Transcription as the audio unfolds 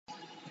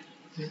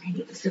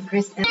Alright, so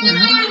press that.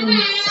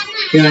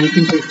 Yeah, you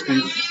can press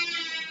S.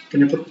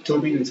 Can I put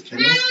Toby in his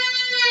kennel?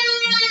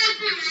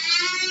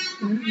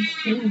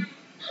 Yeah.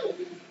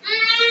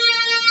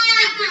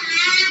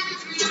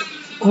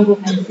 Oh,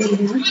 I see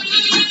that.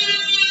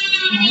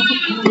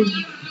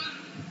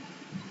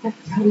 I have a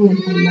problem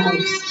with my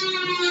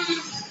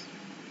mouse.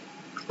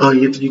 Oh,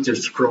 you have to use your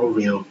scroll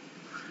wheel.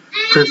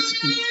 Press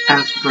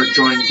F for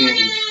join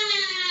game.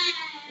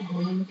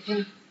 Oh,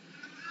 okay.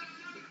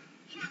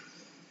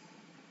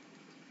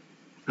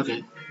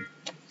 Okay.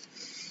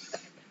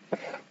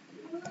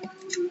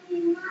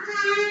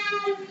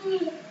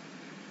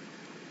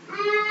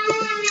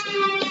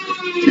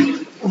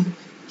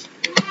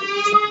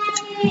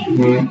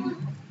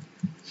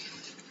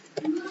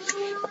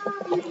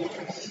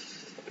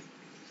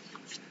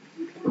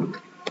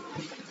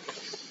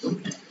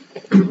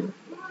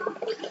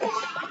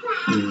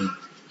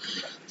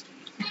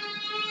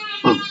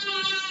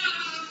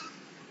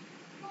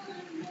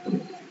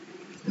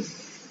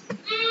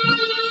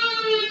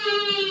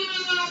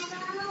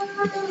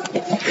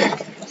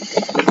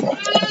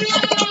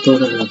 Go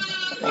to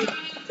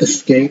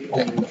escape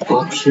and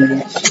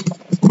options.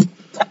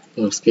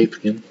 Oh, escape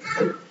again.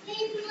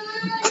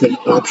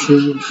 Click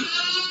options.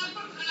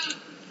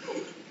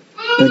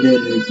 And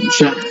then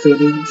chat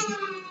settings.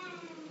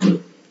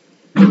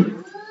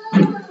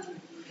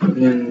 And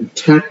then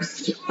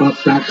text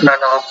up,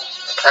 background off,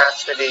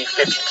 capacity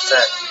 50%.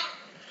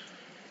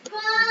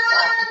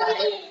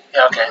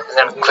 Yeah, okay. And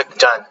then click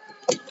done.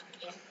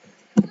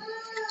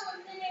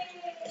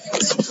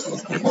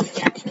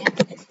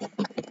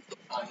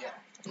 Oh, yeah.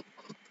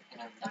 And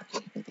then that's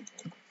it.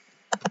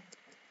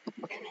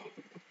 Okay, and then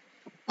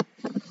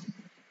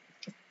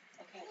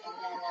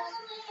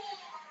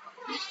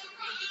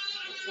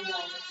it's in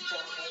line with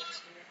still way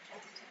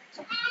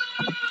to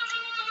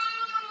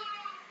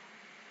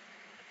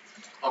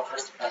Oh,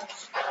 press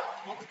F.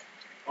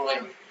 Oh,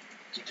 wait.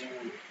 Did you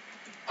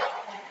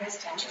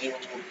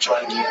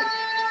join game?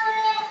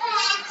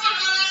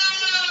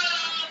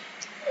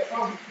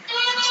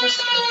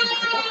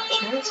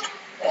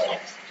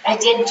 I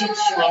did do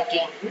join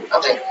game.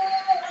 Okay.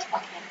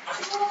 Okay.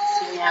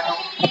 So now,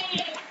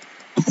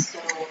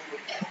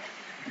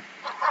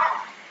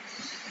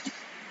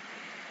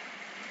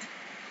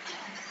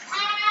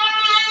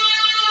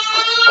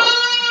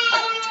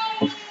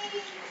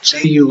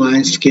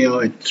 GUI scale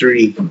at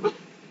 3.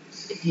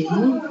 okay.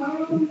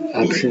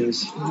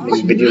 Options,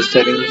 video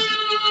settings.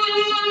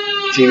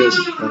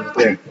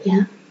 There.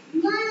 Yeah.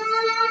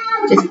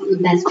 Just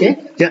that's good.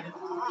 Yeah.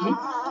 Okay.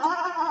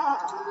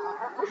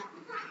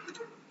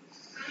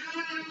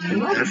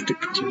 And I have to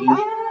continue.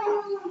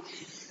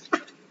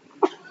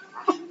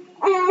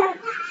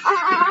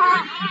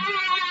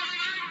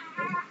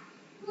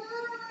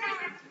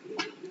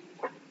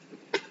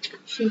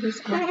 She was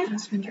off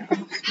passenger off.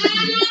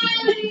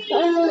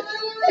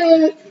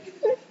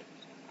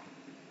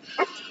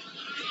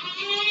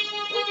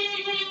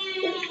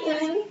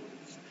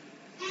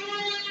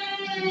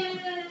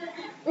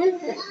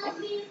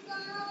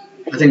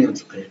 I think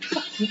that's okay.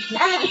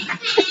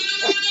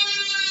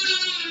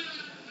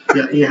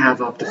 Yeah, you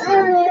have up the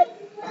phone.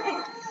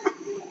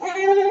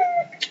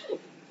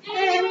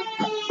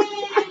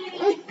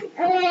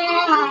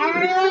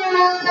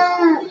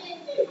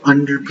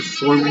 Under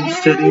performance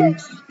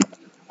settings.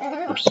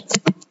 Oops.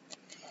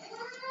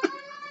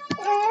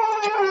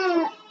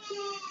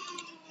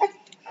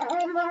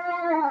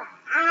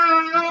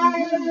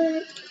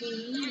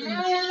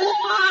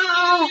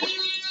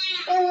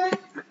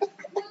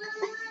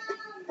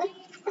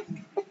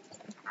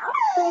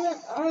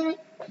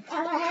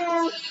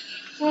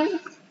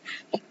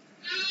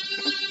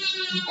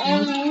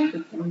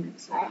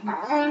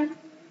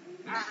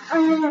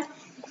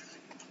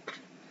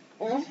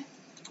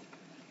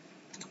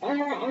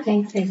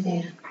 Thanks,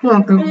 Isaiah.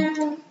 Welcome.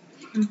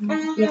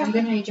 Yeah, I'm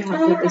gonna need your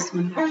help with this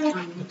one.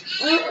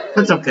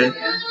 That's okay.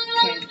 Yeah.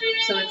 Okay.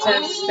 So it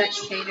says set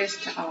shaders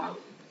to off.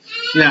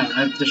 Yeah,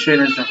 the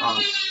shaders are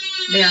off.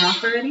 They are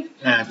off already?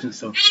 Yeah, I think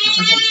so. Okay.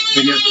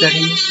 Video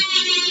settings.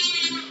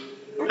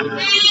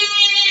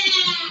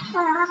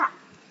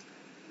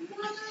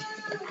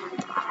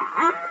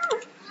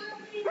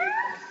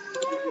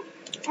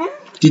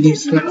 Did you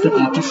select the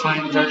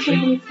amplifying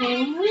version?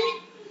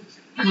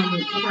 I'm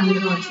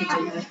going to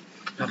do that.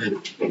 Okay.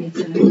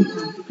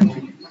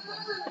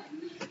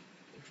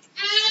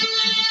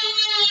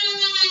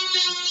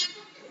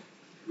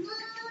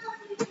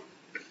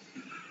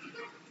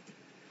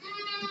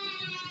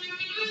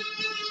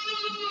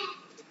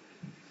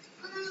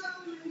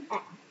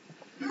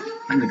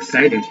 I'm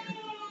excited.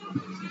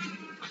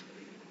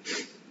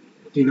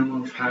 Do you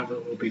know if Hava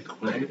will be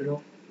quiet at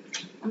all?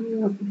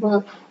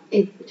 Well,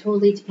 it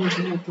totally depends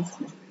on her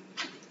because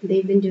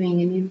they've been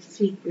doing a new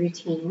sleep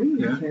routine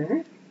with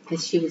her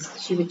because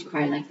she would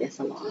cry like this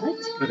a lot.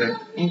 Okay.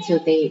 And so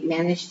they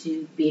managed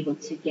to be able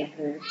to get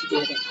her to do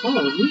it at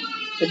home,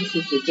 but this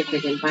is a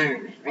different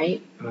environment,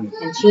 right?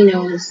 And she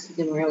knows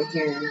that we're out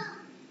here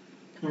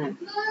kind of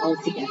all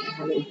together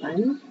having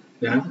fun.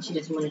 Yeah. And she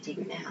doesn't want to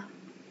take a nap.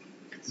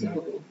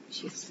 So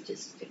she's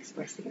just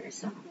expressing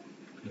herself.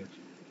 Yeah.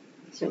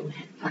 So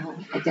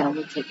Adelle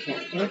will take care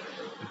of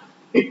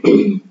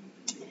it.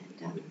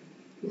 And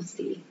we'll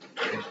see.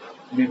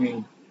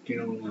 Maybe, do you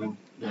know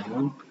how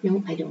long?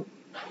 No, I don't.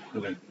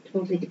 Okay.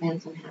 Totally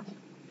depends on how.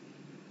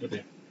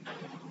 Okay.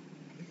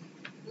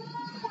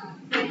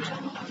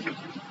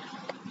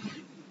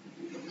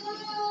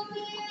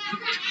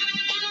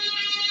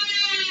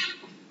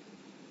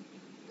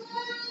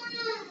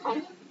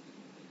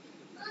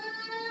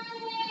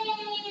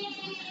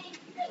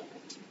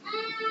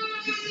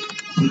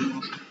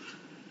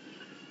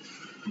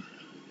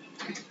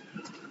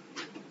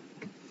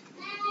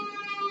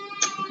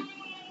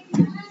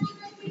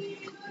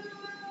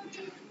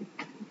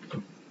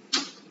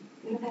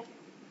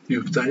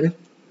 You excited?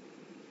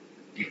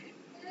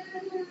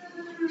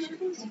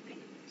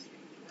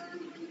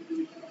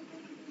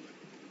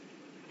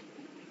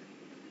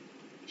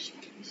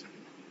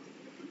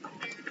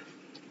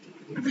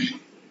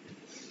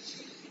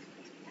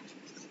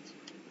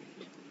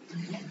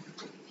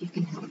 You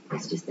can help.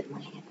 It's just that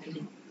my hand, I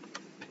don't.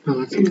 Oh,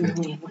 that's I okay.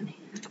 only have one hand.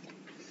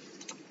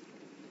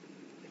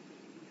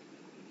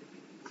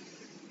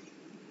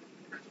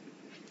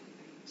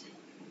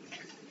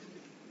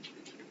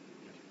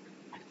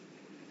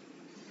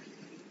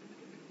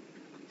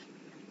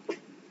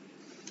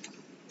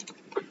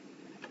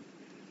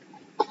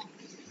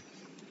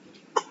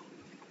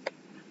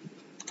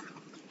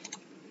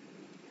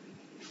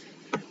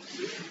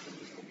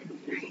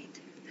 Right.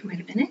 That might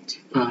have been it.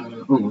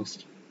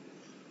 Almost.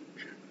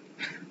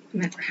 I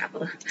meant for half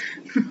of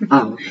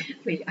Oh, okay.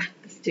 But yeah,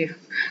 let's do.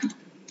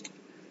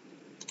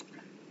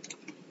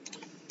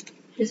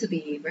 This would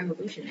be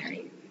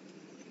revolutionary.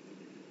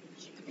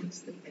 You can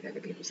sleep at other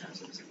people's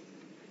houses.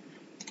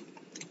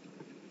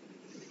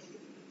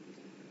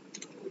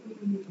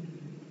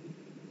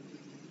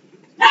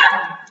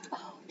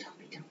 Oh,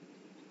 Toby, don't.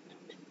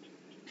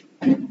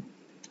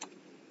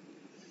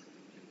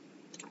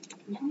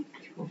 No,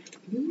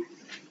 Toby.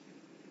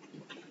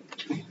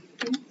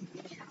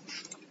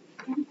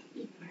 Don't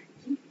be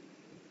barking.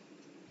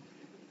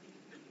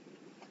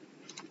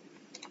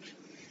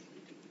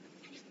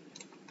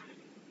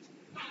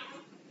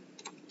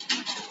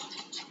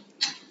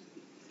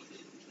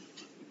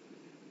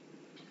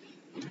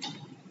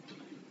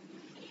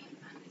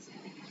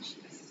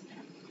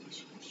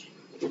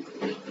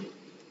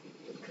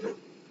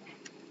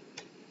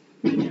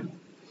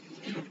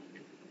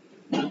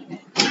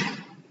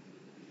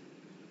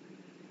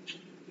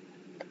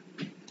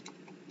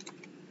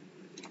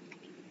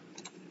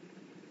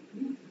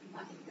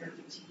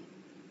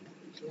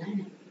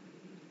 Lemon.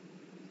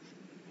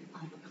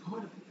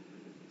 Avocado.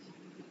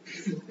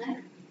 Smell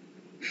that?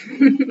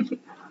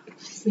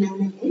 Smell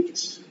the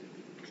mint.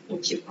 And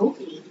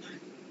chipotle.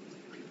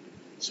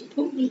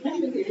 Chipotle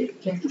hamburger.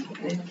 Yes,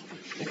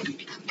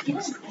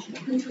 I have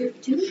hamburger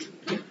too.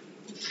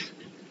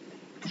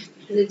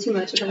 Is it too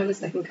much if I have a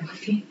second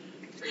coffee?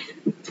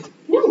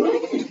 No,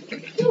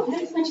 no,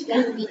 that's much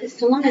better.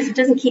 So long as it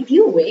doesn't keep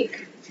you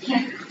awake.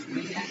 Yeah.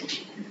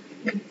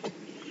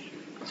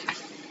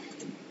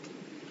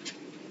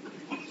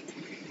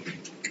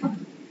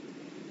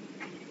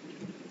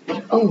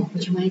 Oh,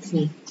 which reminds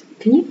me.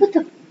 Can you put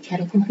the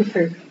kettle on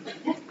for?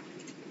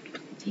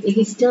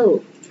 He's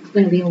still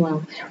going to be a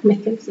while.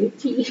 Make him some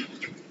tea.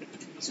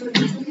 So we're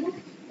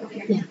going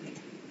okay. Yeah.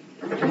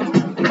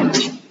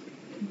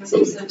 I'm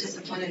so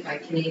disappointed by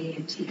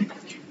Canadian tea.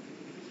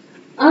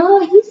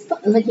 He's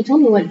like he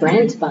told me what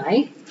brand to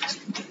buy,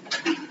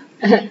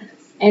 and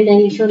then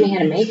he showed me how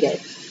to make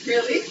it.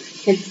 Really?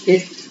 Because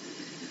this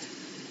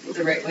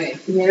The right way.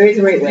 there is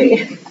a right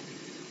way.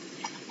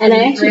 And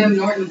I actually Graham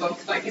Norton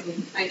books, I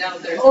know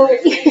there's. Oh. I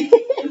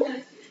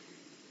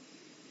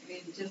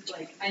mean, just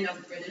like I know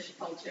British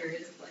culture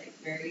is like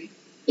very.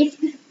 It's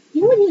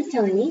you know what he was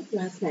telling me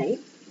last night?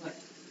 What?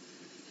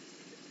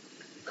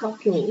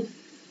 Cockney.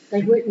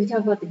 Like we talk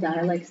about the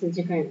dialects and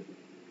different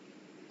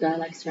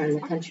dialects around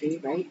the country,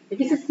 right?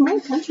 Like it's a small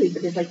country,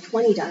 but there's like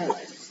 20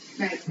 dialects.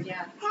 Right.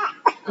 Yeah.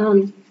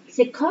 He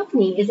said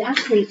Cockney is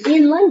actually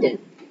in London.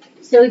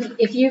 So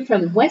if you're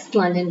from West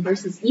London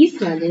versus East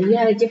London, you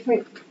have a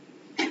different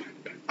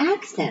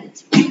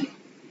accent.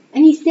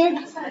 And he said,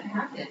 How does that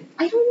happen?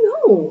 I don't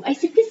know. I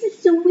said, this is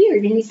so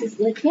weird. And he says,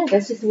 like, yeah,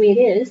 that's just the way it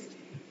is.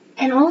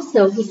 And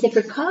also, he said,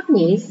 for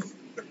Cockneys,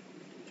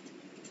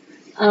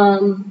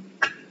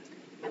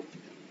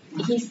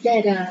 he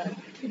said,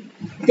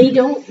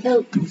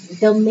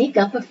 they'll make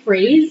up a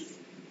phrase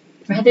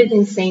rather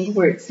than saying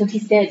words. So he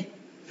said,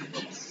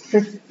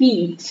 for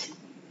feet,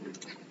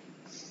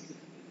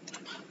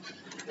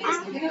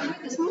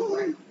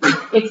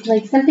 it's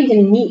like something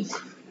to meet.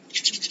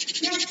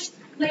 Yeah,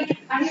 like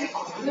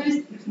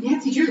there's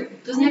Nancy Drew.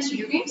 Those Nancy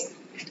Drew games.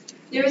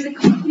 There was a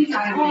Cockney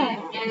guy on it,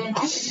 and it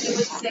would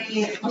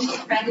say Uncle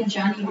Fred and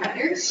Johnny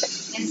Butter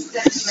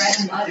instead of bread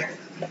and butter.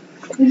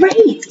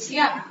 Right.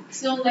 Yeah.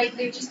 So like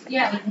they just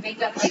like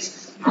make up like.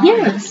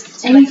 Yeah.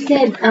 And he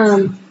said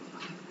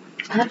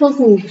apples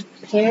and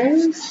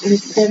pears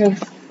instead of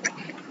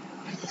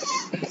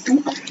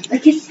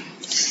like it's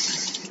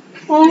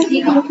Is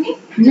he Cockney?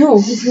 No,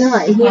 he's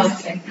not. He's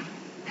Okay.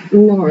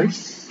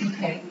 North.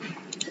 Okay.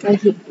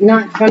 Like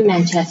not from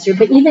Manchester,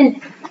 but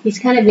even he's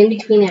kind of in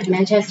between at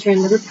Manchester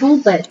and Liverpool.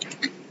 But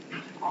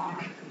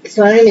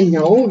so I don't even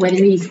know whether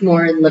he's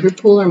more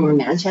Liverpool or more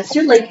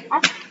Manchester. Like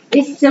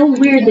it's so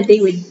weird that they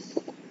would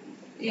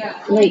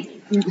like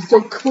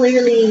so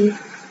clearly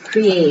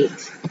create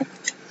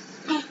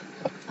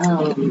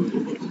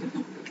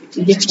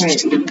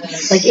different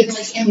like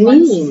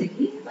extreme.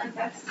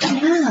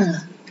 Yeah.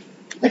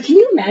 Like can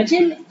you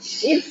imagine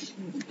if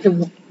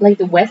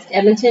the West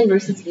Edmonton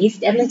versus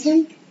East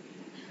Edmonton?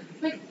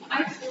 Like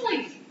I feel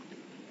like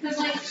because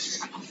like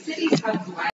cities have